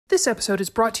This episode is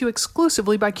brought to you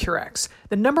exclusively by Curex,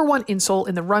 the #1 insole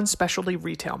in the run specialty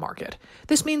retail market.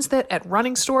 This means that at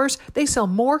running stores, they sell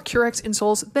more Curex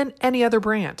insoles than any other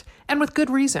brand, and with good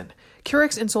reason.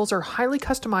 Curex insoles are highly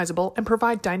customizable and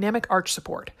provide dynamic arch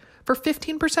support. For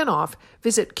 15% off,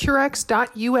 visit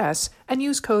curex.us and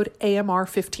use code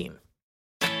AMR15.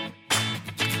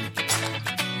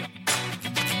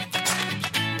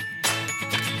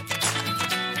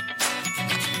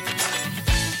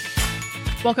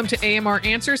 Welcome to AMR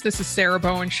Answers. This is Sarah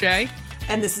Bowen-Shea.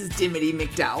 And this is Dimity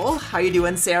McDowell. How you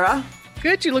doing, Sarah?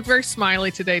 Good. You look very smiley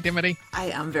today, Dimity.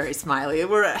 I am very smiley.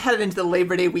 We're headed into the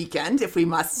Labor Day weekend, if we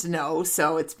must know.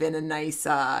 So it's been a nice,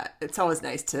 it's always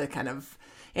nice to kind of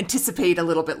anticipate a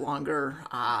little bit longer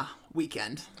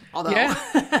weekend. Although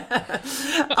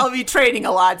I'll be trading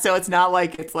a lot, so it's not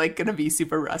like it's like going to be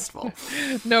super restful.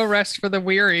 No rest for the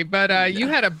weary. But you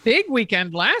had a big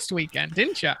weekend last weekend,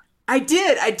 didn't you? I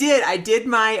did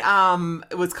my,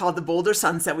 it was called the Boulder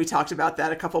Sunset. We talked about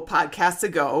that a couple podcasts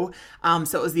ago.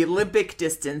 So it was the Olympic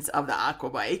distance of the aqua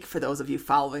bike for those of you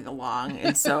following along.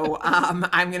 And so,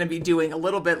 I'm going to be doing a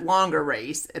little bit longer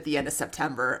race at the end of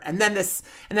September. And then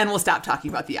we'll stop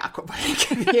talking about the aqua bike,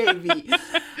 the AV.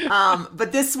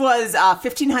 But this was a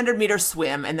 1,500 meter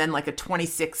swim and then like a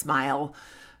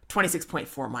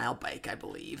 26.4 mile bike, I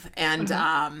believe. And,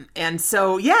 and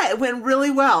so, yeah, it went really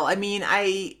well. I mean,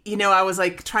 I was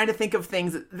like trying to think of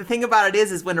things. The thing about it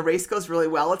is when a race goes really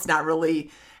well, it's not really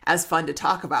as fun to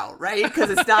talk about, right? Because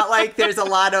it's not like there's a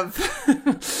lot of,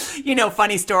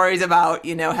 funny stories about,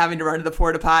 having to run to the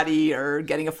porta potty or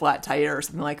getting a flat tire or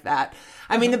something like that.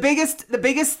 I mean, the biggest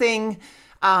thing,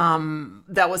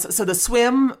 so the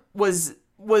swim was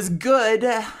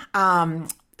good.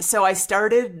 So I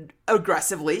started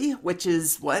aggressively, which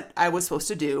is what I was supposed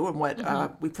to do and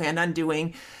what we planned on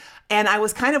doing. And I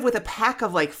was kind of with a pack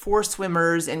of like 4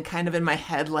 swimmers and kind of in my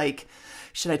head, like,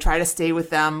 should I try to stay with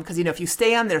them? Because, if you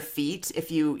stay on their feet,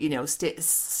 if you,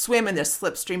 swim in their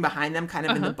slipstream behind them, kind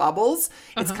of in the bubbles,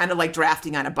 it's kind of like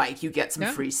drafting on a bike. You get some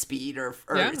free speed or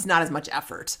it's not as much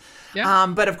effort. Yeah.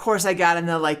 But of course I got in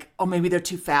the like, oh, maybe they're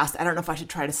too fast. I don't know if I should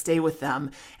try to stay with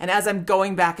them. And as I'm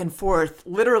going back and forth,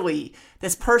 literally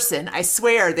this person, I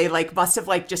swear they like must have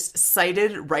like just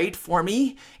sighted right for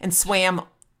me and swam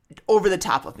over the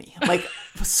top of me, like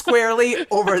squarely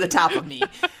over the top of me.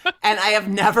 And I have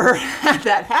never had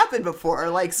that happen before.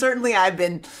 Like certainly I've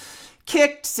been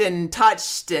kicked and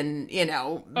touched and,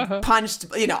 punched,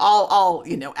 all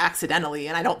accidentally.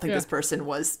 And I don't think this person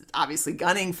was obviously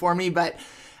gunning for me, but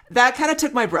that kind of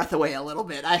took my breath away a little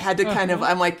bit. I had to kind of,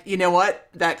 I'm like, you know what?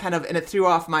 And it threw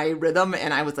off my rhythm.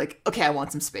 And I was like, okay, I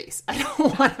want some space. I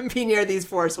don't want to be near these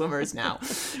 4 swimmers now.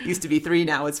 Used to be 3,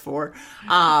 now it's 4.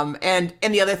 And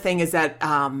the other thing is that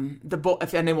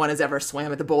if anyone has ever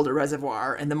swam at the Boulder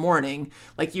Reservoir in the morning,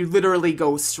 like you literally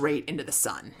go straight into the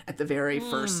sun at the very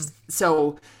first.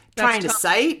 So trying to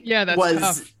sight was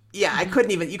tough. Yeah, you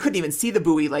couldn't even see the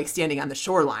buoy like standing on the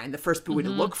shoreline, the first buoy to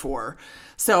look for.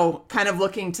 So kind of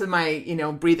looking to my,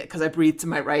 breathe, because I breathe to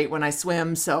my right when I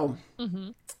swim. So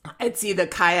I'd see the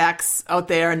kayaks out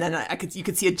there, and then you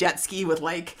could see a jet ski with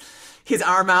like his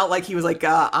arm out, like he was like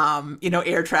a,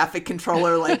 air traffic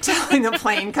controller, like telling the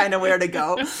plane kind of where to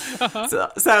go. So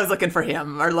I was looking for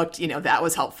him, or looked, that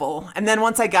was helpful. And then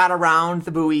once I got around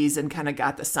the buoys and kind of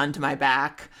got the sun to my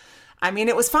back, I mean,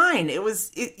 it was fine. It was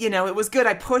good.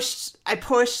 I pushed.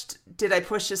 Did I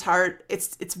push as hard?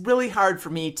 It's really hard for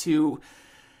me to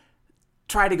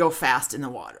try to go fast in the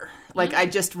water. Like, I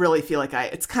just really feel like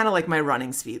it's kind of like my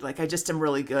running speed. Like, I just am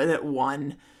really good at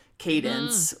one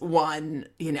cadence,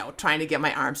 trying to get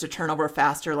my arms to turn over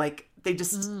faster. Like, they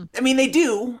just, I mean, they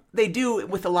do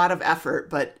with a lot of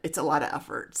effort, but it's a lot of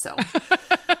effort. So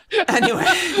anyway.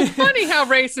 Funny how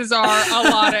races are a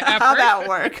lot of effort. How that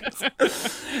works.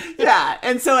 Yeah.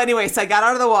 And so anyway, so I got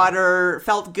out of the water,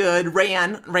 felt good,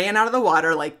 ran out of the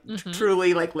water, like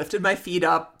truly like lifted my feet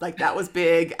up. Like that was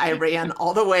big. I ran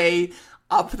all the way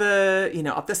up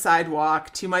the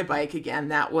sidewalk to my bike again.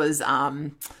 That was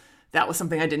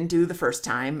something I didn't do the first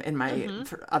time in my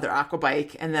other aqua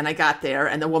bike. And then I got there,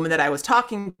 and the woman that I was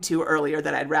talking to earlier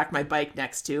that I'd racked my bike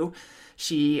next to,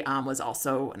 she was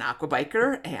also an aqua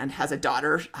biker and has a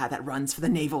daughter that runs for the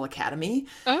Naval Academy.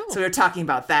 Oh. So we were talking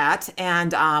about that,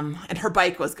 and her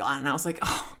bike was gone, and I was like,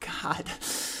 oh God,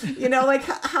 like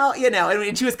how, I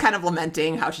mean, she was kind of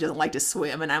lamenting how she doesn't like to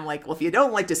swim, and I'm like, well, if you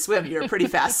don't like to swim, you're a pretty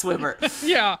fast swimmer.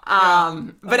 Yeah.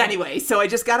 But anyway, so I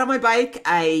just got on my bike.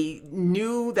 I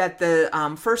knew that the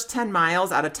first 10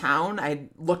 miles out of town, I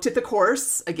looked at the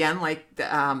course again, like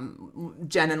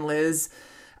Jen and Liz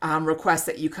request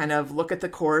that you kind of look at the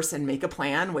course and make a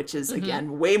plan, which is,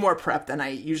 again, way more prep than I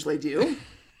usually do.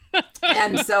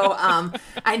 And so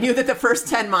I knew that the first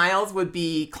 10 miles would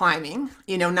be climbing,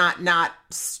 not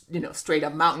straight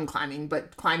up mountain climbing,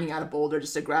 but climbing out of boulder,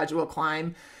 just a gradual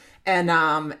climb. And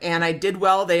I did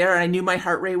well there. I knew my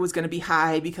heart rate was going to be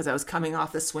high because I was coming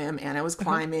off the swim and I was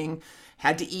climbing.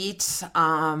 Had to eat,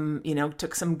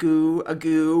 took some a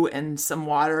goo and some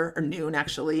water, or Noon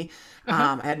actually.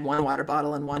 I had one water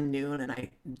bottle and one Noon, and I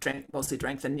mostly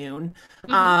drank the Noon.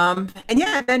 And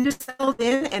then just settled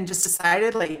in and just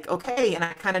decided like, okay. And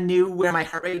I kind of knew where my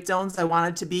heart rate zones I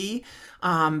wanted to be,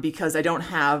 because I don't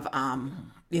have,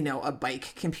 a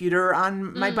bike computer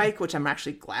on my bike, which I'm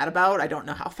actually glad about. I don't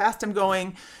know how fast I'm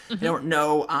going. I don't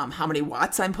know how many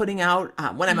watts I'm putting out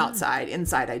when I'm outside.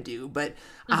 Inside I do, but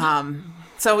and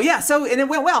it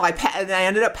went well. I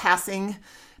ended up passing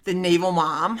the naval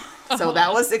mom, so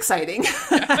that was exciting.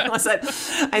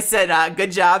 I said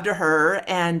good job to her,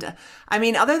 and I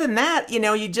mean, other than that,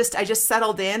 I just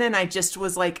settled in, and I just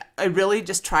was like, I really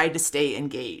just tried to stay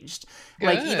engaged. Good.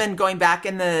 Like even going back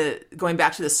to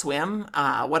the swim,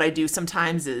 what I do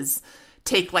sometimes is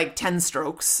take like 10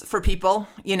 strokes for people,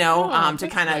 to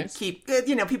kind of keep,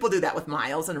 people do that with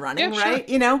miles and running, right?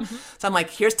 Sure. So I'm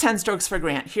like, here's 10 strokes for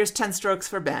Grant. Here's 10 strokes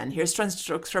for Ben. Here's 10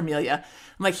 strokes for Amelia.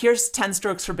 I'm like, here's 10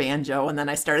 strokes for Banjo. And then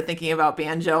I started thinking about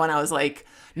Banjo, and I was like,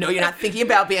 no, you're not thinking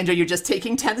about Banjo. You're just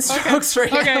taking 10 strokes for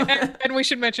him. Okay, and we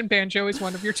should mention Banjo is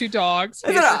one of your two dogs.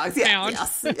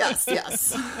 Yes.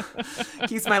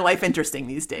 Keeps my life interesting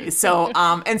these days. So,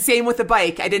 and same with the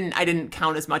bike. I didn't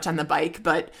count as much on the bike,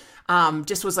 but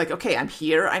just was like, okay, I'm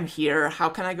here. How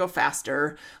can I go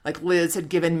faster? Like Liz had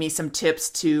given me some tips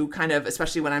to kind of,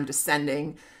 especially when I'm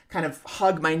descending, kind of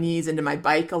hug my knees into my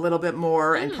bike a little bit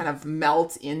more and kind of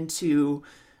melt into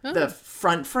the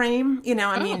front frame,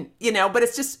 but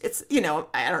it's,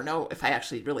 I don't know if I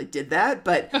actually really did that,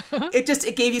 but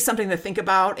it gave you something to think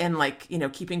about, and like,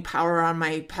 keeping power on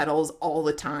my pedals all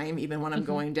the time, even when I'm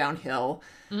going downhill.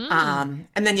 And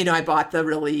then, I bought the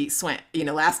really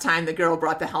last time the girl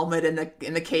brought the helmet in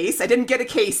the case. I didn't get a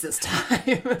case this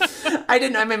time.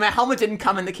 My helmet didn't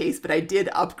come in the case, but I did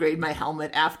upgrade my helmet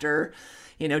after,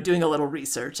 doing a little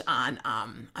research on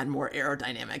more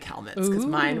aerodynamic helmets, because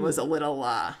mine was a little,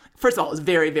 first of all, it was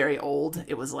very, very old.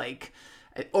 It was like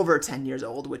over 10 years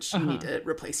old, which you need to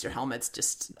replace your helmets,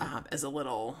 just as a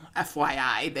little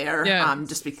FYI there. Yeah,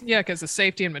 because of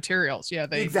safety and materials. Yeah,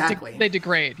 they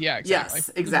degrade. Yeah, exactly.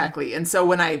 Yes, exactly. And so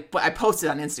when I posted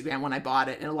on Instagram when I bought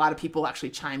it, and a lot of people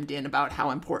actually chimed in about how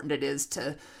important it is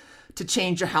to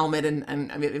change your helmet and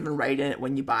I mean, even write in it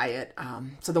when you buy it.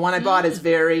 So the one I bought is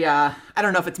very, I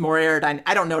don't know if it's more aerodynamic.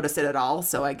 I don't notice it at all.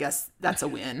 So I guess that's a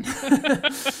win.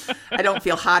 I don't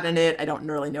feel hot in it. I don't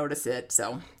really notice it.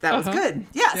 So that was good.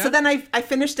 Yeah. So then I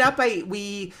finished up. I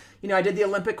did the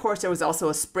Olympic course. There was also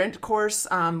a sprint course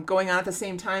going on at the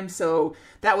same time. So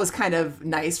that was kind of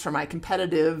nice for my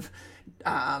competitive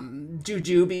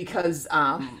juju, because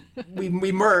we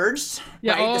merged,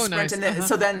 right? The sprint, nice. And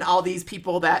so then all these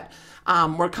people that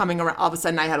were coming around, all of a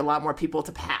sudden I had a lot more people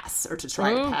to pass or to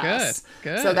try to pass.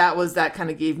 Good. So that kind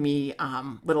of gave me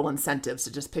little incentives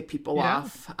to just pick people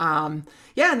off. And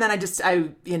then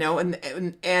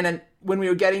and when we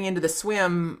were getting into the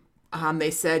swim,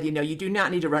 they said, you do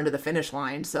not need to run to the finish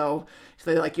line. So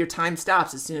they're like, your time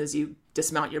stops as soon as you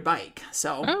dismount your bike.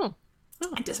 So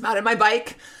I dismounted my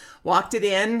bike, walked it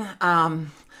in,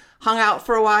 hung out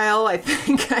for a while. I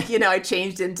think, I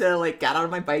changed into got out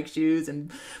of my bike shoes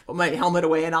and put my helmet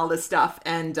away and all this stuff.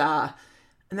 And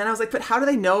then I was like, but how do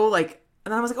they know? And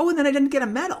then I was like, oh, and then I didn't get a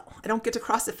medal. I don't get to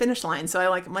cross the finish line. So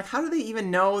I'm like, how do they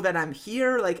even know that I'm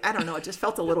here? I don't know. It just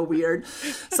felt a little weird.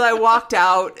 So I walked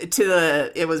out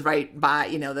to it was right by,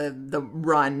 the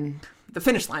run. The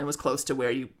finish line was close to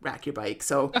where you rack your bike.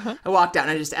 So I walked out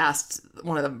and I just asked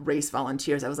one of the race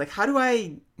volunteers, I was like, how do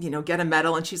I, get a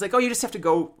medal? And she's like, oh, you just have to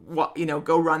go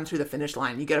run through the finish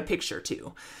line. You get a picture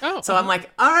too. So I'm like,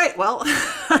 all right, well,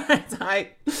 I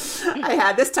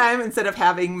had this time, instead of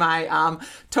having my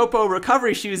Topo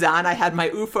recovery shoes on, I had my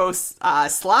UFO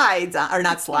slides, or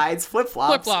not slides,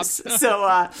 flip-flops.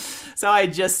 Flip-flops. So I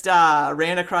just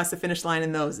ran across the finish line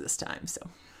in those this time. So.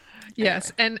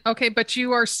 Yes. Anyway. And okay, but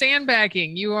you are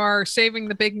sandbagging. You are saving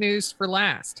the big news for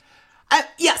last.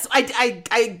 Yes,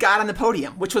 I got on the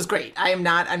podium, which was great. I'm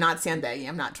not sandbagging.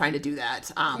 I'm not trying to do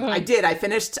that. I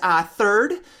finished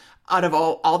third out of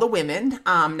all the women.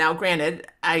 Now, granted,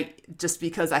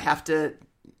 because I have to,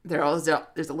 there's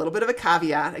a little bit of a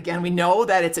caveat. Again, we know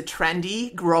that it's a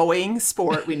trendy, growing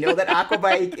sport. We know that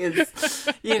aquabike is,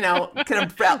 kind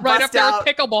of right bust up there out.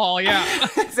 with pickleball, yeah.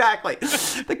 Exactly.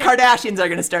 The Kardashians are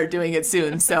going to start doing it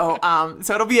soon, so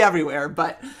it'll be everywhere.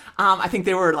 But I think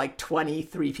there were like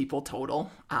 23 people total.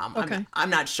 Okay. I'm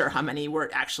not sure how many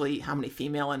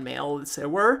female and males there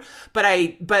were, but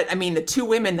I mean, the two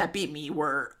women that beat me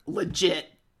were legit.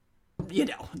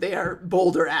 They are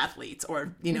Boulder athletes,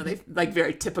 or they like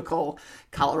very typical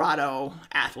Colorado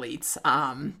athletes.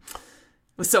 It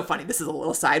was so funny. This is a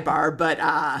little sidebar, but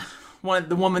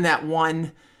the woman that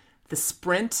won the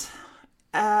sprint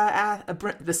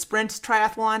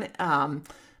triathlon,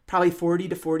 probably 40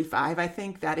 to 45, I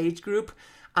think, that age group,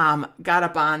 got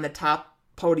up on the top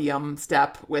podium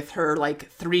step with her like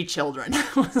 3 children. I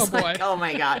was like, oh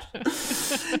my gosh.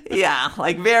 Yeah,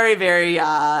 like very, very,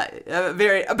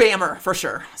 very a Bammer for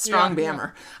sure. Strong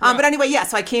Bammer. Yeah. But anyway,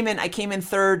 so I came in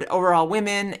third overall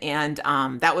women, and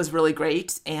that was really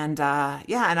great. And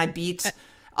and I beat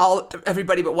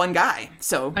everybody but one guy.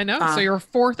 So I know. So you're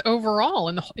 4th overall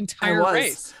in the entire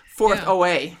race. 4th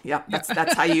OA. Yep.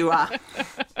 That's how you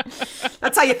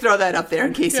that's how you throw that up there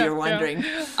in case you were wondering.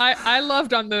 I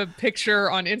loved on the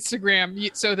picture on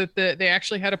Instagram so that they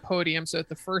actually had a podium. So that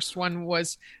the first one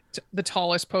was the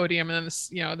tallest podium, and then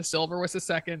the silver was the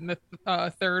second, and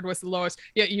the third was the lowest.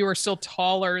 Yet you were still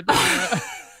taller than the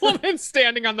woman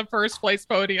standing on the first place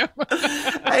podium.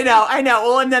 I know.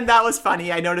 Well, and then that was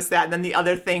funny. I noticed that. And then the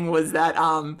other thing was that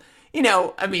I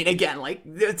mean, again, like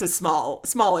it's a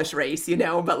smallish race,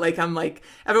 but like, I'm like,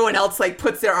 everyone else like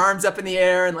puts their arms up in the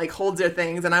air and like holds their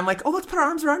things. And I'm like, oh, let's put our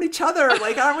arms around each other.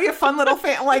 Like, aren't we a fun little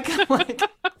like,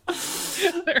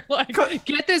 they're like,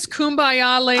 get this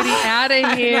kumbaya lady out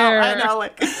of here. I know.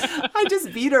 Like, I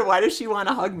just beat her. Why does she want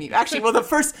to hug me? Actually, well,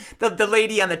 the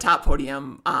lady on the top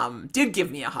podium, did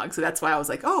give me a hug. So that's why I was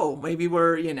like, oh, maybe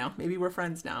we're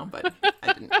friends now, but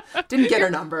I didn't get her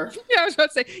number. Yeah, I was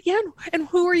about to say, and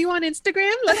who are you on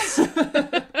Instagram?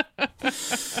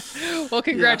 Well,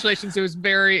 congratulations. Yeah. It was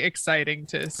very exciting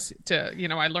to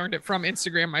I learned it from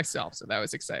Instagram myself, so that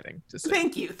was exciting to see.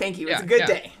 Thank you. Yeah, it's a good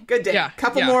day. Good day. Yeah,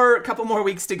 couple more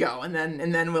weeks to go, and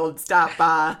then we'll stop.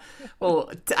 I'm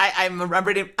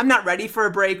not ready for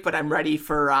a break, but I'm ready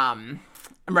for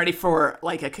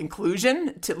like a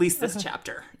conclusion to at least this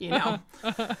chapter,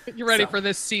 You're ready for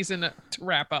this season to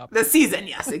wrap up. The season,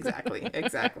 yes, exactly.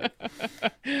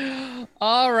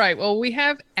 All right. Well, we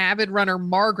have avid runner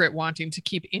Margaret wanting to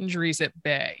keep injuries at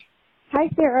bay. Hi,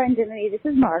 Sarah and Jimmy. This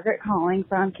is Margaret calling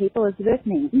from Cape Elizabeth,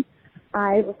 Maine.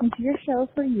 I listened to your show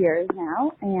for years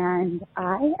now, and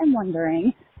I am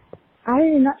wondering, I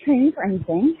am not training for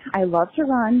anything. I love to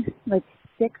run like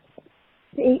 6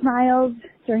 to 8 miles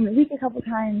during the week a couple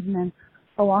times, and then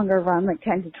a longer run like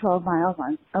 10 to 12 miles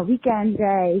on a weekend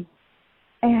day.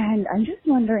 And I'm just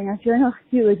wondering, I'm feeling a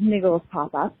few like niggles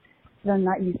pop up that I'm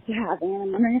not used to having, and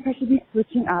I'm wondering if I should be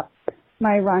switching up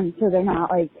my runs so they're not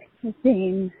like the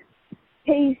same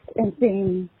pace and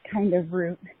same kind of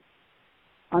route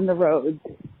on the roads.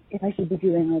 If I should be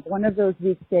doing like one of those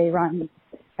weekday runs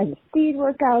as a speed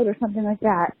workout or something like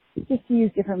that, just to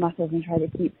use different muscles and try to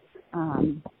keep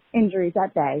injuries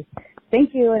at bay.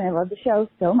 Thank you, and I love the show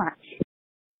so much.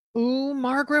 Ooh,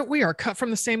 Margaret, we are cut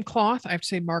from the same cloth. I have to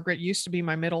say Margaret used to be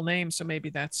my middle name, so maybe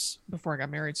that's before I got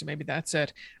married, so maybe that's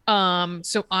it.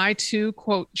 So I too,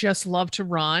 quote, just love to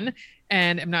run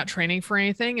and am not training for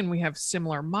anything, and we have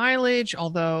similar mileage,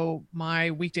 although my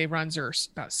weekday runs are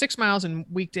about 6 miles and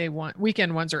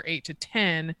weekend ones are 8 to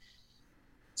 10.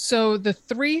 So the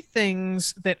 3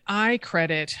 things that I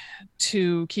credit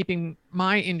to keeping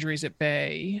my injuries at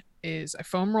bay is I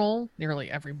foam roll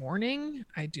nearly every morning.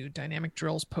 I do dynamic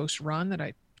drills post-run that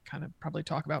I kind of probably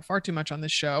talk about far too much on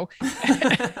this show.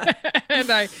 and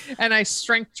I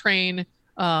strength train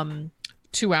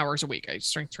 2 hours a week. I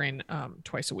strength train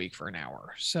twice a week for an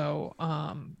hour. So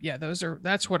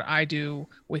that's what I do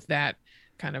with that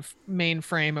kind of main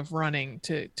frame of running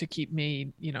to keep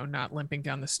me, not limping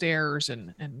down the stairs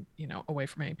and away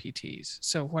from any PTs.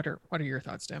 So what are your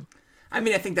thoughts, Tim? I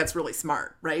mean, I think that's really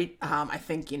smart, right? I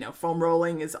think, foam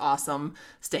rolling is awesome.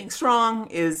 Staying strong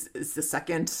is the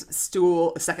second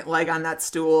leg on that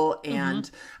stool.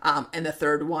 And, and the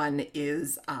third one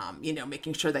is,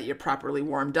 making sure that you're properly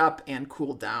warmed up and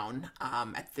cooled down,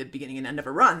 at the beginning and end of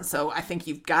a run. So I think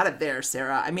you've got it there,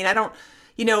 Sarah. I mean, I don't,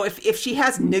 if she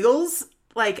has niggles,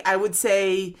 like I would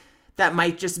say that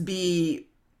might just be,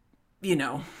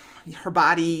 her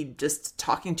body just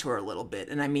talking to her a little bit.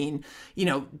 And I mean,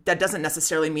 that doesn't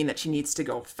necessarily mean that she needs to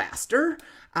go faster.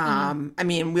 I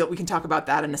mean, we can talk about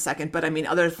that in a second, but I mean,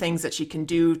 other things that she can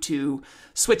do to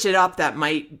switch it up that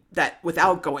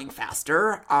without going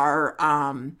faster are,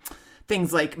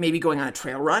 things like maybe going on a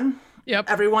trail run,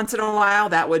 every once in a while,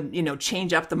 that would,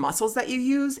 change up the muscles that you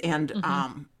use and,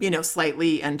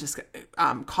 slightly and just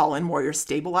call in more your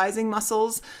stabilizing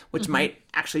muscles, which might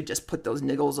actually just put those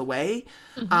niggles away.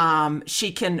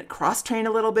 She can cross train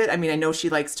a little bit. I mean, I know she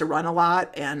likes to run a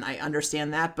lot and I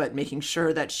understand that, but making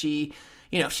sure that she,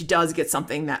 if she does get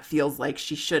something that feels like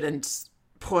she shouldn't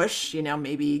push,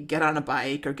 maybe get on a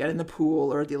bike or get in the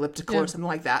pool or the elliptical or something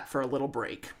like that for a little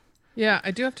break. Yeah,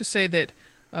 I do have to say that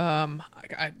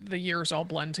the years all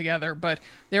blend together, but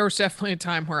there was definitely a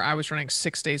time where I was running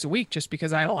 6 days a week just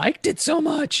because I liked it so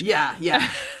much. Yeah.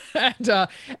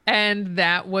 And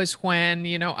that was when,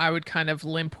 I would kind of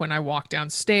limp when I walked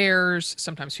downstairs.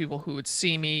 Sometimes people who would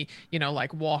see me,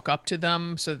 like walk up to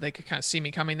them so that they could kind of see me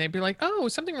coming. They'd be like, "Oh,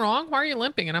 is something wrong? Why are you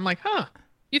limping?" And I'm like, "Huh,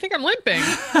 you think I'm limping?"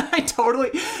 I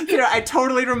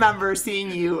totally remember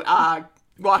seeing you,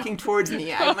 walking towards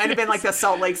me. It might have been like the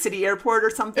Salt Lake City airport or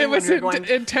something. It was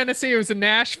in Tennessee. It was in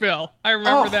Nashville. I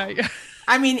remember that.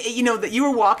 I mean, that you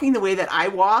were walking the way that I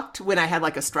walked when I had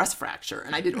like a stress fracture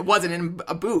and it wasn't in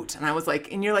a boot. And I was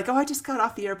like, and you're like, "Oh, I just got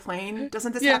off the airplane.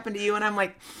 Doesn't this happen to you?" And I'm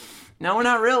like, "No,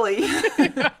 not really."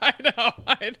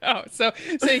 I know. So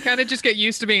you kind of just get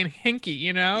used to being hinky,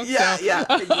 Yeah,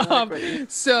 exactly.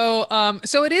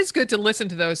 So it is good to listen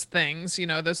to those things,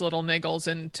 those little niggles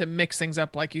and to mix things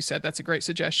up, like you said. That's a great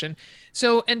suggestion.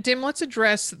 So, and Tim, let's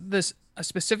address a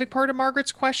specific part of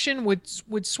Margaret's question.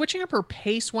 Would switching up her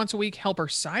pace once a week help her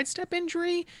sidestep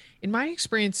injury? In my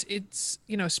experience, it's,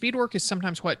 speed work is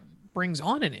sometimes what brings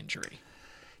on an injury.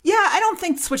 Yeah, I don't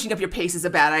think switching up your pace is a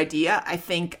bad idea. I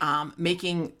think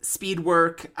making speed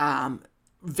work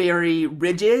very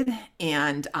rigid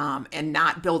and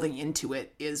not building into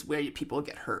it is where people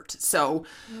get hurt. So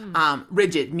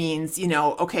rigid means,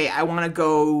 okay, I want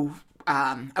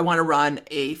to run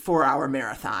a 4-hour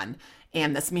marathon.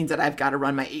 And this means that I've got to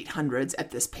run my 800s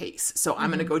at this pace. So I'm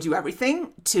going to go do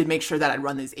everything to make sure that I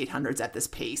run these 800s at this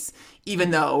pace,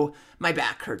 even though my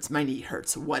back hurts, my knee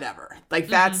hurts, whatever. Like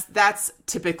that's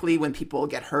typically when people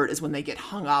get hurt, is when they get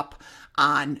hung up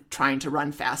on trying to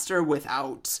run faster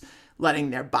without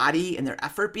letting their body and their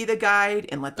effort be the guide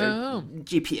and let their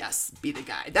GPS be the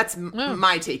guide. That's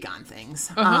my take on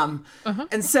things.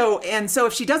 And so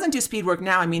if she doesn't do speed work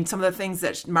now, I mean, some of the things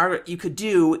that Margaret, you could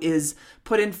do is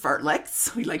put in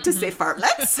fartleks. We like to say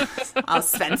fartleks,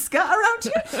 svenska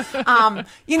around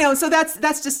here. So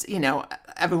that's just,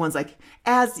 everyone's like,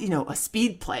 as, a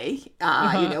speed play,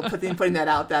 putting that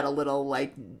out, that a little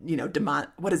like,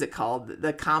 what is it called?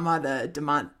 The comma,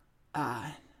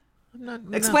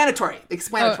 explanatory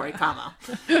comma.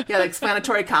 Yeah, the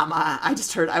explanatory comma. I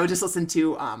would just listen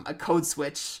to a Code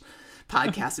Switch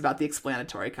podcast about the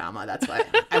explanatory comma. That's why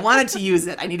I wanted to use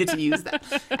it. I needed to use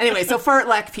that. Anyway, so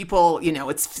fartlek, people,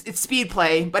 it's speed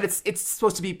play, but it's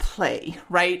supposed to be play,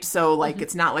 right? So like,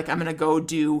 it's not like I'm going to go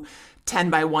do 10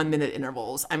 by 1 minute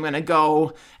intervals. I'm going to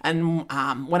go and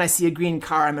when I see a green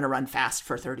car, I'm going to run fast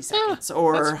for 30 seconds.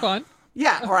 That's fun.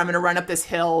 Yeah, or I'm going to run up this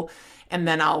hill and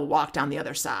then I'll walk down the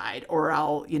other side, or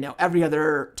I'll, every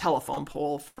other telephone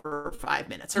pole for 5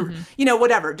 minutes, or,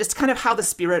 whatever. Just kind of how the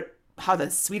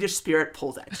Swedish spirit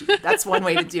pulls at you. That's one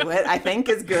way to do it, I think,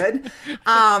 is good.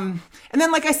 And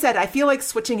then, like I said, I feel like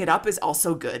switching it up is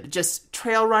also good. Just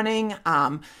trail running,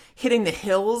 hitting the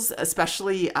hills,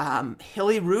 especially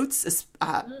hilly routes,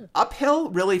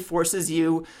 uphill, really forces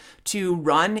you to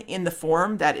run in the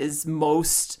form that is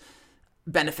most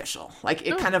beneficial. Like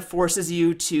it kind of forces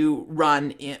you to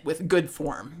run with good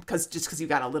form, because you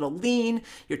got a little lean,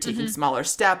 you're taking smaller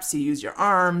steps, you use your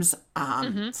arms,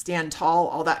 stand tall,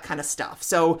 all that kind of stuff.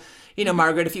 So,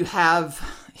 Margaret, if you have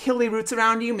hilly routes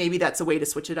around you, maybe that's a way to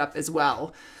switch it up as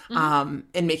well. And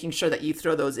making sure that you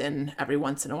throw those in every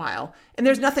once in a while. And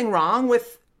there's nothing wrong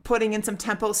with putting in some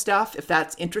tempo stuff if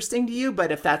that's interesting to you,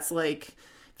 but if that's like,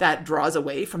 that draws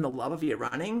away from the love of your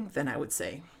running, then I would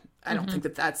say, I don't think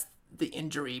that that's the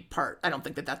injury part. I don't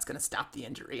think that that's going to stop the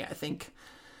injury. I think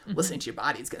listening to your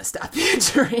body is going to stop the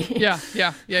injury. Yeah.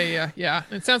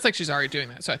 It sounds like she's already doing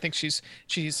that. So I think she's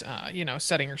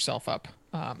setting herself up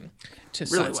to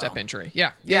really sidestep well. Injury.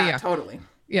 Yeah, totally.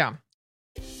 Yeah.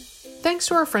 Thanks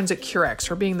to our friends at Curex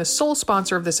for being the sole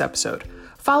sponsor of this episode.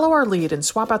 Follow our lead and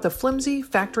swap out the flimsy,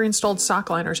 factory-installed sock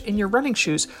liners in your running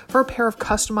shoes for a pair of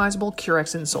customizable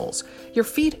Curex insoles. Your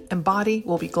feet and body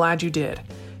will be glad you did.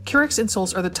 Curex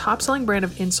insoles are the top-selling brand of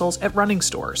insoles at running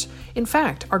stores. In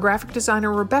fact, our graphic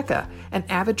designer Rebecca, an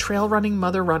avid trail running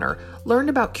mother runner, learned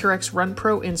about Curex Run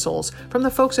Pro insoles from the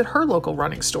folks at her local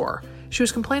running store. She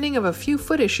was complaining of a few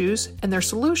foot issues, and their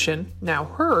solution, now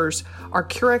hers, are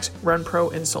Curex Run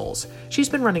Pro insoles. She's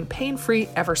been running pain-free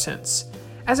ever since.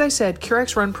 As I said,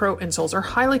 Curex Run Pro insoles are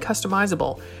highly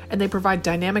customizable, and they provide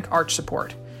dynamic arch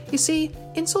support. You see,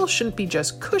 insoles shouldn't be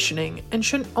just cushioning and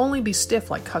shouldn't only be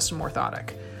stiff like custom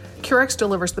orthotic. Curex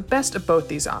delivers the best of both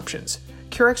these options.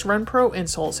 Curex Run Pro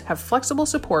insoles have flexible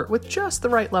support with just the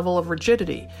right level of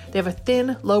rigidity. They have a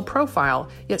thin, low profile,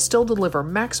 yet still deliver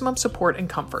maximum support and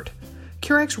comfort.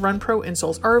 Curex Run Pro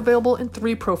insoles are available in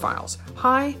 3 profiles: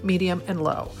 high, medium, and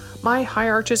low. My high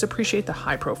arches appreciate the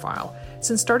high profile.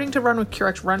 Since starting to run with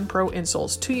Curex Run Pro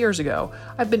insoles 2 years ago,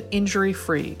 I've been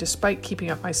injury-free despite keeping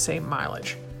up my same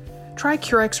mileage. Try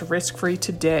Curex risk-free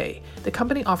today. The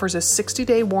company offers a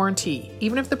 60-day warranty,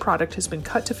 even if the product has been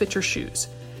cut to fit your shoes.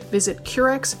 Visit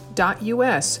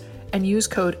curex.us and use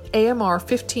code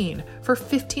AMR15 for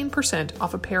 15%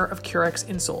 off a pair of Curex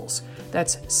insoles.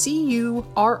 That's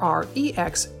CURREX.US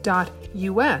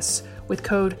with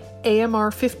code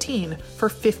AMR15 for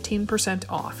 15%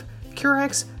 off.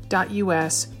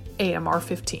 Curex.us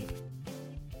AMR15.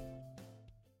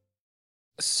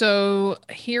 So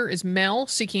here is Mel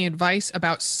seeking advice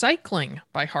about cycling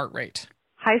by heart rate.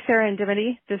 Hi, Sarah and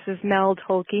Dimity. This is Mel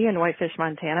Tolke in Whitefish,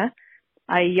 Montana.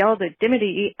 I yelled at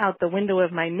Dimity out the window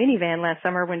of my minivan last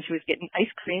summer when she was getting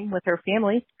ice cream with her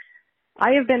family.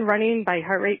 I have been running by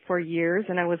heart rate for years,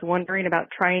 and I was wondering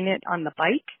about trying it on the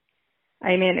bike.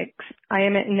 I am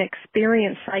an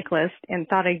experienced cyclist and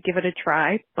thought I'd give it a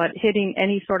try, but hitting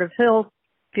any sort of hill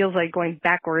feels like going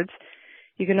backwards.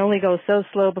 You can only go so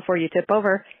slow before you tip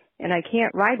over, and I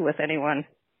can't ride with anyone.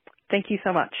 Thank you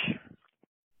so much.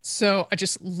 So I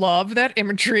just love that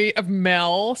imagery of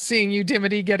Mel seeing you,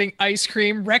 Dimity, getting ice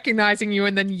cream, recognizing you,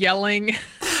 and then yelling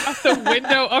out the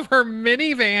window of her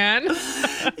minivan.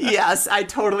 Yes, I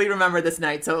totally remember this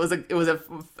night. So it was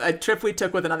a trip we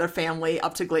took with another family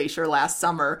up to Glacier last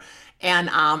summer.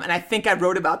 And I think I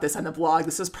wrote about this on the blog.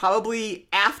 This was probably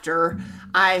after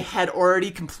I had already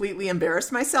completely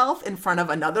embarrassed myself in front of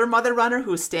another mother runner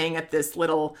who was staying at this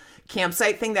little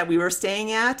campsite thing that we were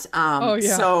staying at. Oh,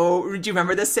 yeah. So do you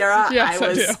remember this, Sarah? Yes,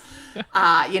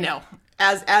 I do.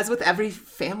 As with every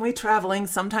family traveling,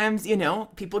 sometimes,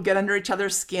 people get under each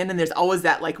other's skin, and there's always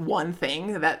that like one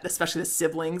thing that especially the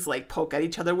siblings like poke at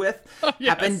each other with. Oh,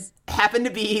 yes. Happened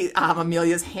to be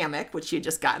Amelia's hammock, which she had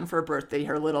just gotten for her birthday,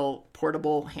 her little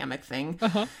portable hammock thing.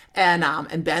 Uh-huh.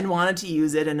 And Ben wanted to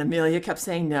use it, and Amelia kept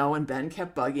saying no, and Ben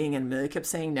kept bugging, and Amelia kept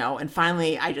saying no. And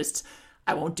finally,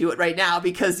 I won't do it right now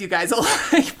because you guys will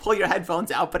like pull your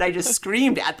headphones out, but I just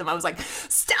screamed at them. I was like,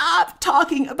 stop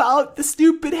talking about the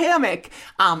stupid hammock.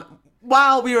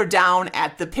 While we were down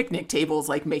at the picnic tables,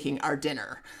 like making our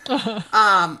dinner.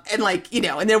 Uh-huh.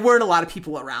 And there weren't a lot of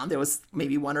people around. There was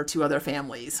maybe 1 or 2 other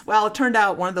families. Well, it turned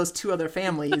out one of those 2 other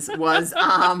families was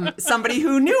somebody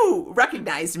who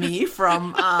recognized me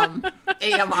from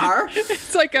AMR.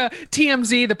 It's like a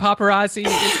TMZ, the paparazzi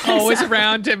is always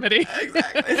around, Dimity.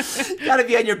 Exactly. Got to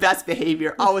be on your best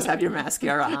behavior. Always have your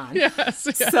mascara on. Yes.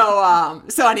 Yeah.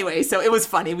 So anyway, it was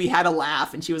funny. We had a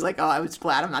laugh, and she was like, "Oh, I was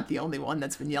glad I'm not the only one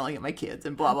that's been yelling at my kids,"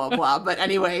 and blah blah blah. But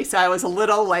anyway, so I was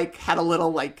had a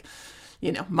little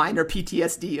minor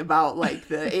PTSD about like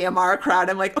the AMR crowd.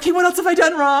 I'm like, okay, what else have I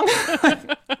done wrong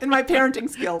in my parenting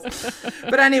skills?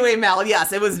 But anyway, Mel,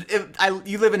 yes,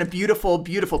 you live in a beautiful,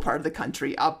 beautiful part of the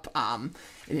country up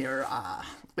near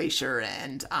Glacier,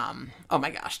 and oh my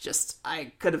gosh,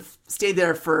 I could have stayed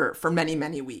there for many,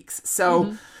 many weeks.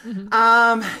 So,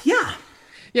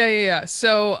 yeah.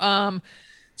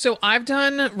 So I've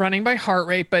done running by heart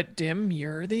rate, but Dim,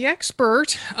 you're the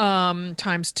expert,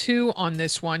 ×2 on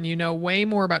this one. You know way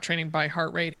more about training by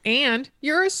heart rate, and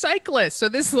you're a cyclist. So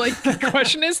this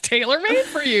question is tailor-made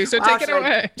for you. So take it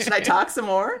away. Should I talk some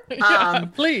more? Yeah,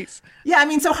 please. Yeah,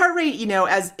 so heart rate,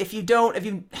 as if you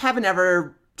haven't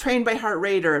ever trained by heart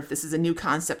rate, or if this is a new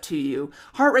concept to you,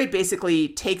 heart rate basically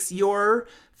takes your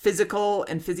physical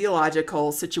and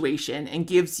physiological situation and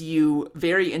gives you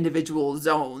very individual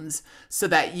zones so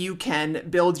that you can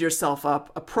build yourself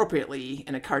up appropriately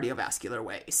in a cardiovascular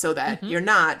way, so that you're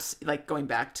not like going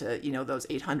back to, those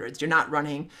 800s. You're not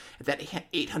running at that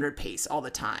 800 pace all the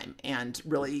time and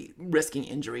really risking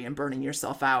injury and burning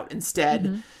yourself out.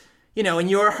 Instead, and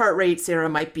your heart rate, Sarah,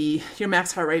 your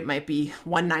max heart rate might be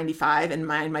 195 and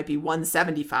mine might be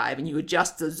 175, and you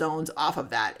adjust the zones off of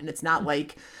that. And it's not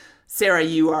like, Sarah,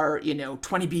 you are,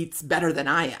 20 beats better than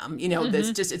I am.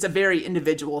 It's a very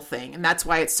individual thing. And that's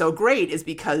why it's so great, is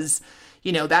because,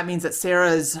 that means that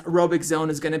Sarah's aerobic zone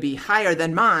is going to be higher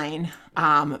than mine.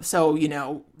 So,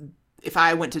 if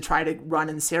I went to try to run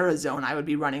in Sarah's zone, I would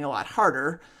be running a lot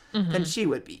harder than she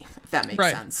would be, if that makes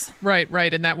sense. Right.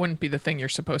 And that wouldn't be the thing you're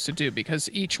supposed to do, because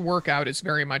each workout is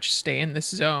very much stay in this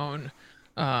zone.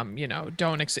 And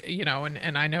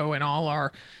I know in all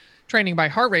our training by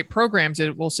heart rate programs,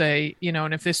 it will say,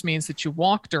 and if this means that you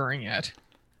walk during it,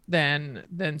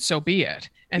 then so be it.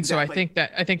 And Exactly. so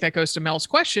I think that goes to Mel's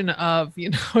question of,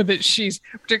 that she's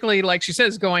particularly, like she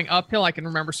says, going uphill. I can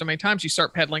remember so many times you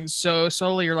start pedaling so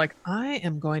slowly, you're like, I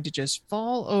am going to just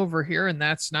fall over here, and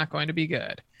that's not going to be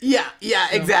good. Yeah,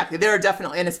 exactly. There are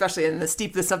definitely, and especially in the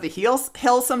steepness of the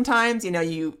hill sometimes,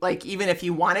 you like, even if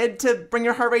you wanted to bring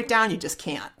your heart rate down, you just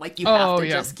can't. Like, you have to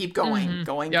just keep going.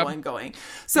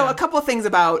 So a couple of things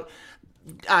about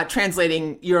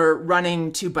translating your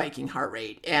running to biking heart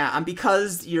rate,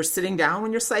 because you're sitting down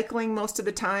when you're cycling most of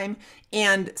the time,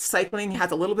 and cycling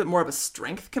has a little bit more of a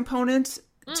strength component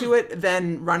to it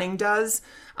than running does.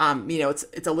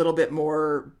 It's a little bit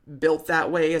more built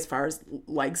that way as far as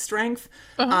leg strength.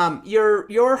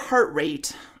 Your heart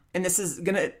rate, and this is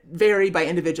going to vary by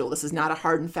individual. This is not a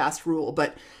hard and fast rule,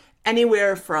 but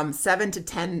anywhere from 7 to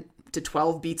 10 to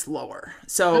 12 beats lower.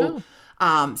 So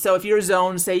if your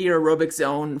zone, say your aerobic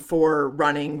zone for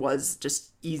running was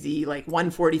just easy, like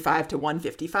 145 to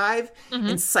 155,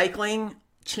 in cycling,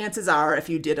 chances are if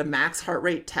you did a max heart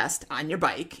rate test on your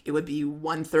bike, it would be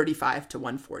 135 to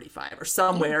 145 or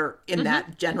somewhere in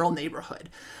that general neighborhood.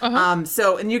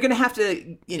 And you're going to have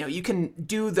to, you can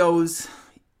do those.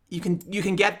 You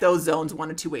can get those zones one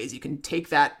of two ways. You can take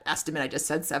that estimate I just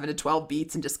said, 7 to 12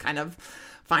 beats, and just kind of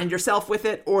find yourself with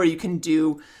it, or you can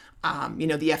do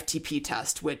the FTP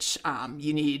test, which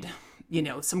you need,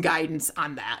 some guidance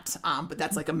on that. But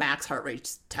that's like a max heart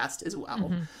rate test as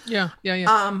well. Yeah.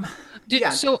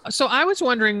 So I was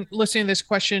wondering, listening to this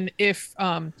question, if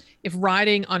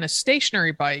riding on a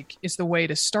stationary bike is the way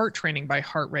to start training by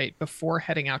heart rate before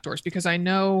heading outdoors, because I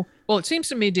know, well, it seems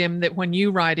to me, Dim, that when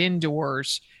you ride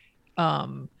indoors,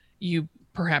 you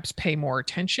perhaps pay more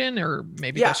attention, or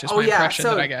maybe that's just my impression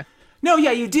that I get. No,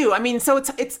 yeah, you do. I mean, so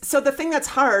so the thing that's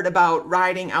hard about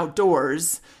riding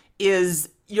outdoors is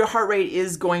your heart rate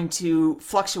is going to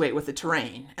fluctuate with the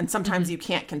terrain, and sometimes you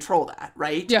can't control that,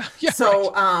 right? Yeah.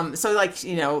 So, so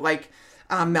like,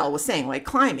 Mel was saying, like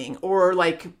climbing, or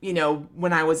like,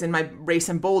 when I was in my race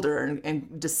in Boulder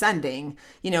and descending,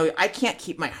 I can't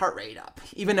keep my heart rate up,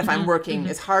 even if I'm working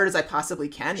as hard as I possibly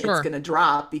can. It's going to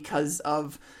drop because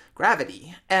of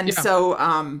gravity, and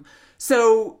so,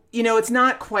 it's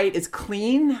not quite as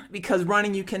clean, because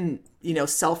running, you can,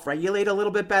 self-regulate a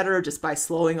little bit better just by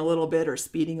slowing a little bit or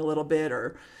speeding a little bit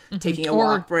or taking a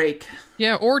walk break.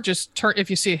 Yeah. Or just turn, if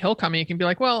you see a hill coming, you can be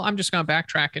like, well, I'm just going to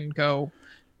backtrack and go,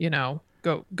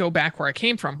 go back where I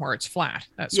came from, where it's flat,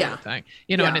 that sort of thing,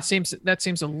 and it seems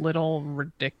a little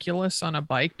ridiculous on a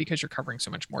bike because you're covering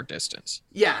so much more distance.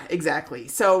 Yeah, exactly.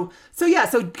 So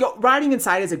riding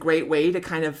inside is a great way to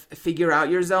kind of figure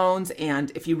out your zones. And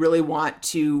if you really want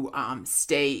to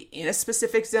stay in a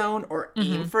specific zone or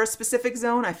aim for a specific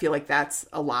zone, I feel like that's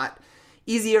a lot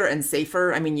easier and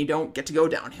safer. I mean, you don't get to go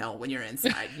downhill when you're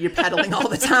inside. You're pedaling all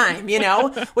the time,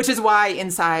 which is why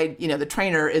inside, the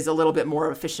trainer is a little bit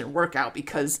more efficient workout,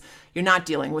 because you're not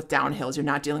dealing with downhills. You're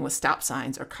not dealing with stop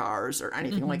signs or cars or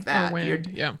anything like that.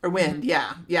 Or wind.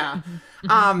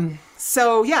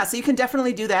 So you can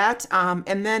definitely do that.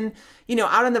 And then,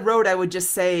 out on the road, I would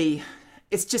just say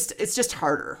it's just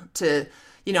harder to,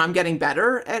 I'm getting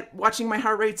better at watching my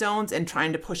heart rate zones and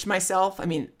trying to push myself. I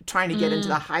mean, trying to get into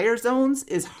the higher zones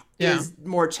is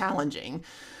more challenging.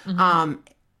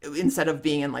 Instead of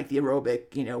being in like the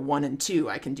aerobic, 1 and 2,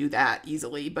 I can do that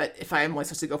easily. But if I'm only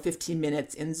supposed to go 15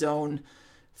 minutes in zone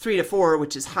 3 to 4,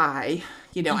 which is high,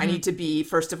 I need to be,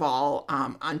 first of all,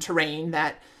 on terrain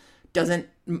that doesn't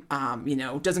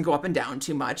go up and down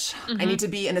too much. I need to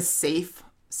be in a safe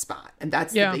spot. And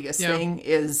that's the biggest thing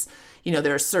is,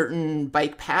 there are certain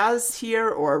bike paths here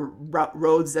or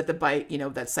roads that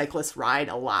that cyclists ride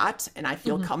a lot. And I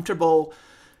feel comfortable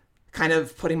kind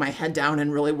of putting my head down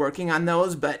and really working on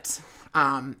those. But,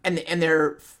 and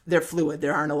they're fluid.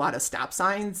 There aren't a lot of stop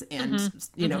signs and,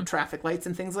 traffic lights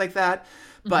and things like that.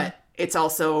 But it's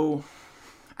also,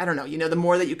 I don't know, the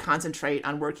more that you concentrate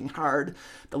on working hard,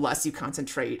 the less you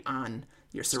concentrate on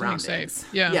your surroundings.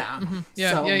 Yeah.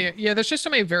 There's just so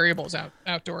many variables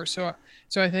outdoors. So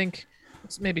I think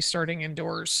it's maybe starting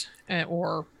indoors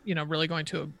or, really going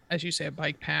to, as you say, a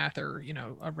bike path or,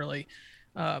 a really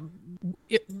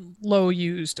low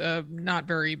used, not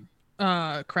very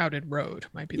crowded road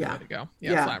might be the way to go.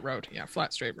 Flat road.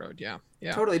 Flat, straight road. Yeah.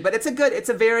 Totally. But it's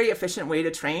a very efficient way to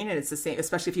train. And it's the same,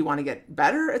 especially if you want to get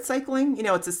better at cycling,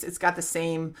 it's got the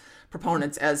same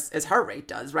proponents as heart rate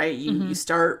does, right? You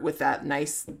start with that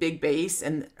nice big base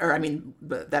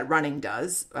that running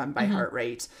does by heart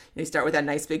rate. You start with that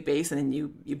nice big base and then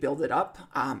you build it up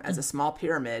as a small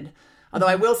pyramid. Although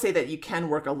I will say that you can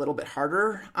work a little bit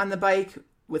harder on the bike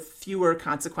with fewer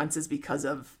consequences because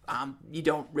of you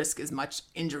don't risk as much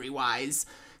injury wise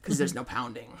because there's no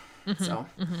pounding. So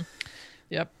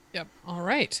Yep. All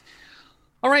right.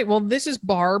 Well, this is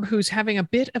Barb, who's having a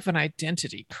bit of an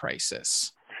identity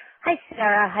crisis. Hi,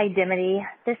 Sarah. Hi, Dimity.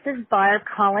 This is Barb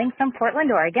calling from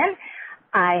Portland, Oregon.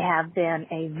 I have been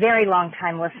a very long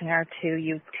time listener to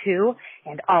you two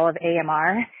and all of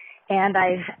AMR, and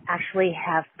I've actually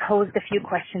have posed a few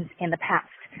questions in the past.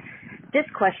 This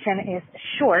question is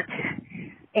short,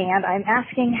 and I'm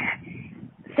asking,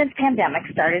 since pandemic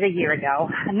started a year ago,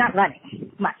 I'm not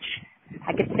running much.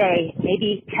 I could say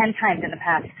maybe 10 times in the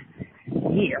past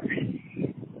year.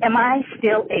 Am I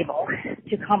still able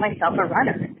to call myself a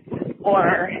runner?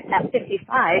 Or at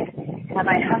 55, have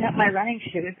I hung up my running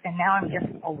shoes and now I'm just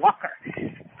a walker?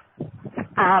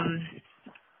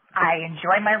 I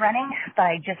enjoy my running, but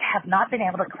I just have not been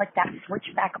able to click that switch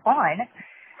back on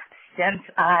since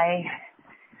I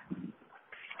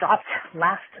stopped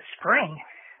last spring,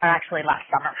 or actually last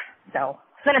summer. So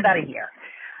it's been about a year.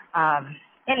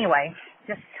 Anyway,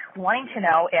 just wanting to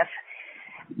know if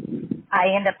I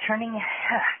end up turning,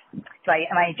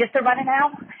 am I just a runner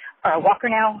now, or a walker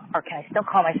now, or can I still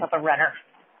call myself a runner,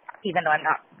 even though I'm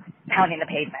not pounding the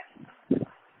pavement?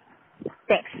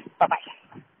 Thanks. Bye-bye.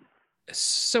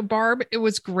 So, Barb, it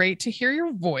was great to hear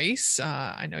your voice.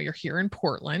 I know you're here in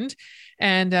Portland,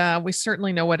 and we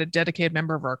certainly know what a dedicated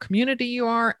member of our community you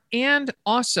are, and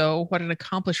also what an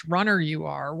accomplished runner you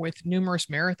are with numerous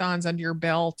marathons under your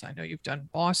belt. I know you've done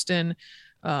Boston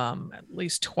at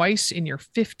least twice in your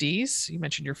 50s. You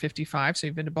mentioned you're 55, so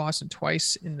you've been to Boston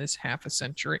twice in this half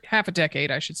a decade,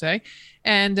 I should say.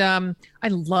 And I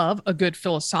love a good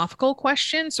philosophical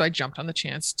question, so I jumped on the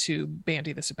chance to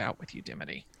bandy this about with you,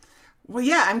 Dimity. Well,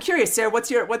 yeah, I'm curious, Sarah. What's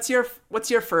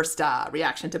your first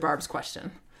reaction to Barb's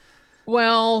question?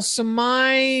 Well, so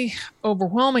my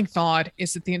overwhelming thought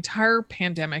is that the entire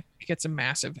pandemic gets a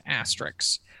massive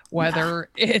asterisk. Whether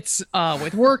it's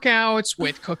with workouts,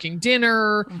 with cooking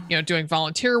dinner, doing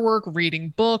volunteer work, reading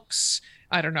books,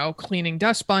 I don't know, cleaning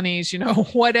dust bunnies,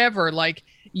 whatever. Like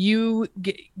you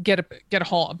get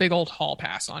a big old hall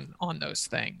pass on those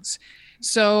things.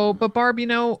 So, but Barb,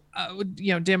 Dim,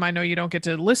 I know you don't get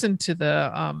to listen to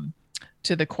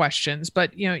the questions,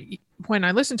 but when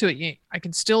I listen to it, I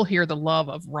can still hear the love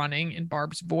of running in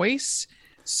Barb's voice.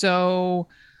 So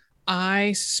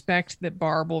I suspect that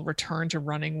Barb will return to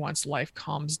running once life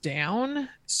calms down.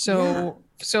 So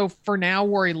for now,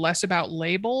 worry less about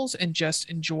labels and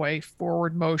just enjoy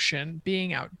forward motion,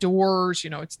 being outdoors.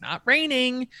 It's not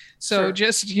raining. So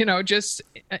just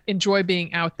enjoy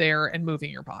being out there and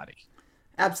moving your body.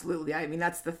 Absolutely. I mean,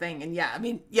 that's the thing. And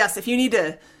yes, if you need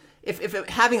to, if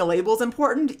having a label is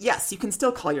important, yes, you can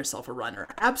still call yourself a runner.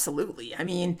 Absolutely. I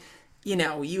mean,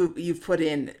 you've put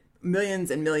in millions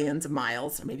and millions of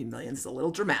miles, or maybe millions is a little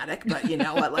dramatic, but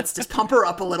let's just pump her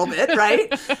up a little bit,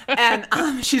 right?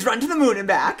 And she's run to the moon and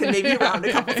back, and maybe around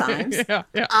a couple times.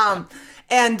 I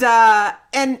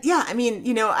mean,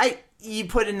 you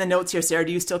put in the notes here, Sarah,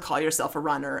 do you still call yourself a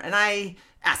runner? And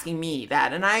asking me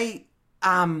that, and I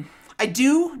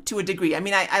do to a degree. I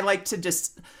mean, I like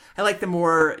the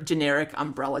more generic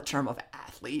umbrella term of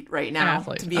athlete right now,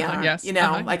 to be honest.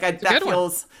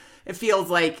 Yes. It feels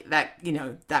like that,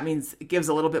 that means it gives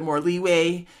a little bit more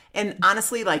leeway. And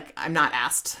honestly, like, I'm not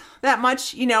asked that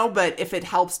much, but if it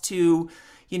helps to,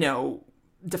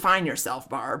 define yourself,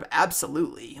 Barb,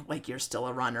 absolutely. Like, you're still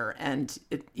a runner. And,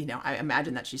 I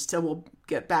imagine that she still will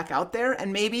get back out there.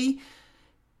 And maybe,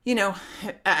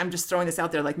 I'm just throwing this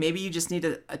out there, like, maybe you just need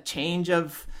a change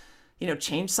of,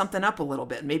 change something up a little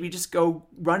bit. Maybe just go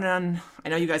run on, I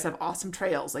know you guys have awesome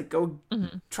trails, like go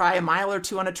try a mile or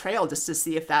two on a trail just to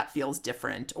see if that feels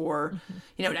different. Or,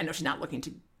 I know she's not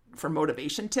looking for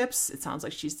motivation tips. It sounds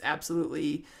like she's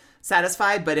absolutely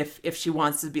satisfied. But if she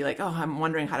wants to be like, oh, I'm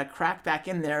wondering how to crack back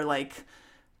in there, like,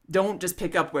 don't just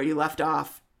pick up where you left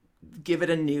off. Give it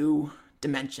a new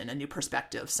dimension, a new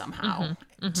perspective somehow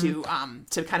to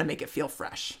kind of make it feel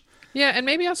fresh. Yeah. And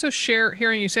maybe also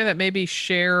hearing you say that, maybe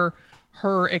share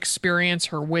her experience,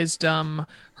 her wisdom,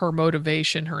 her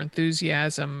motivation, her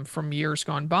enthusiasm from years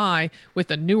gone by with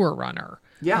a newer runner.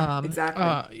 Yeah, exactly.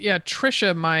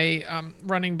 Trisha, my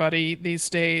running buddy these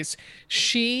days,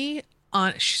 she's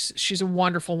a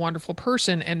wonderful, wonderful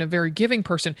person and a very giving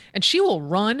person, and she will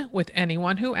run with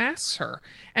anyone who asks her.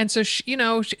 And so she,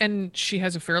 and she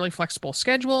has a fairly flexible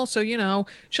schedule. So,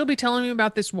 she'll be telling me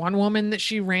about this one woman that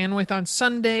she ran with on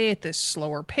Sunday at this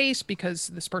slower pace because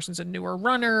this person's a newer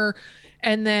runner.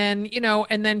 And then,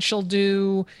 and then she'll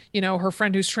do, her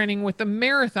friend who's training with the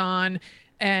marathon.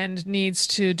 and needs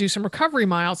to do some recovery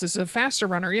miles as a faster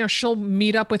runner, she'll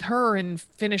meet up with her and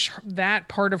finish that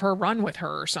part of her run with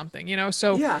her or something,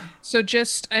 so Yeah. so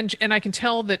just and I can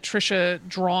tell that Trisha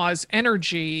draws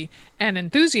energy and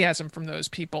enthusiasm from those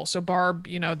people. So Barb,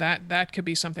 that could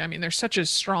be something. I mean, there's such a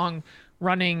strong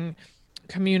running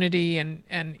community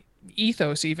and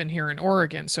ethos even here in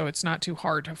Oregon, so it's not too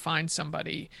hard to find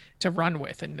somebody to run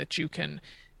with and that you can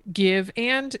give.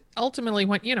 And ultimately,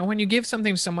 when you give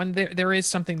something to someone, there is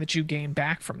something that you gain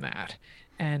back from that,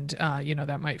 and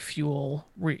that might fuel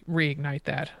reignite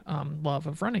that love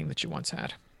of running that you once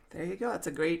had. There you go. That's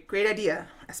a great idea,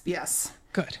 SBS.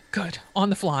 Good.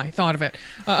 On the fly, thought of it.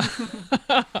 All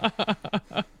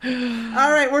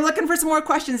right, we're looking for some more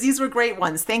questions. These were great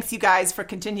ones. Thanks, you guys, for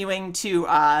continuing to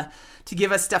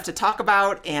give us stuff to talk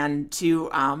about and to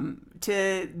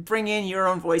bring in your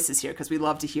own voices here, because we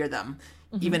love to hear them.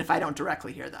 Even if I don't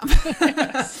directly hear them.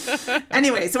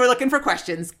 Anyway, so we're looking for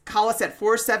questions. Call us at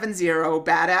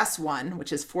 470-BADASS-1,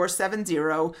 which is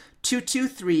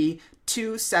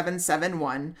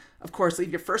 470-223-2771. Of course, leave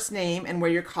your first name and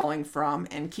where you're calling from,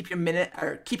 and keep your minute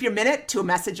to a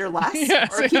message or less,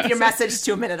 or keep your message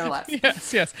to a minute or less.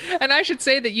 Yes. And I should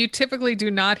say that you typically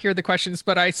do not hear the questions,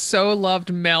 but I so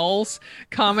loved Mel's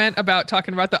comment about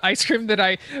talking about the ice cream that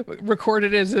I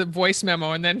recorded as a voice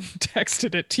memo and then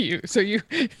texted it to you. So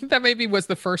that maybe was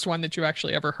the first one that you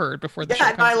actually ever heard before the show.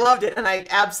 Yeah, I loved it. And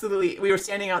we were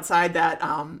standing outside that,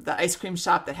 the ice cream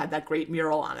shop that had that great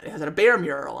mural on it. It has a bear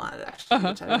mural on it, actually,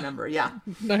 which I remember. Yeah.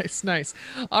 Nice.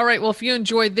 All right. Well, if you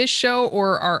enjoyed this show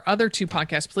or our other two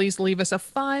podcasts, please leave us a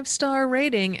 5-star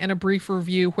rating and a brief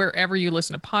review wherever you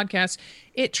listen to podcasts.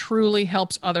 It truly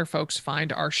helps other folks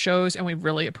find our shows, and we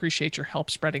really appreciate your help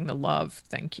spreading the love.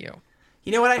 Thank you.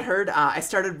 You know what I heard? I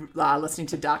started listening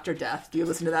to Dr. Death. Do you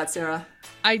listen to that, Sarah?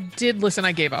 I did listen.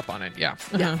 I gave up on it. Yeah.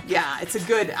 Yeah. It's a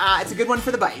good one for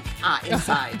the bike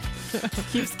inside.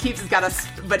 Keeps has got us,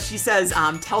 but she says,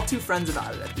 tell 2 friends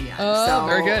about it at the end. Oh, so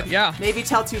very good. Yeah. Maybe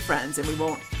tell 2 friends, and we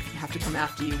won't have to come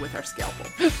after you with our scalpel.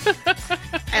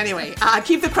 Anyway,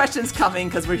 keep the questions coming,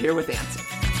 because we're here with answers.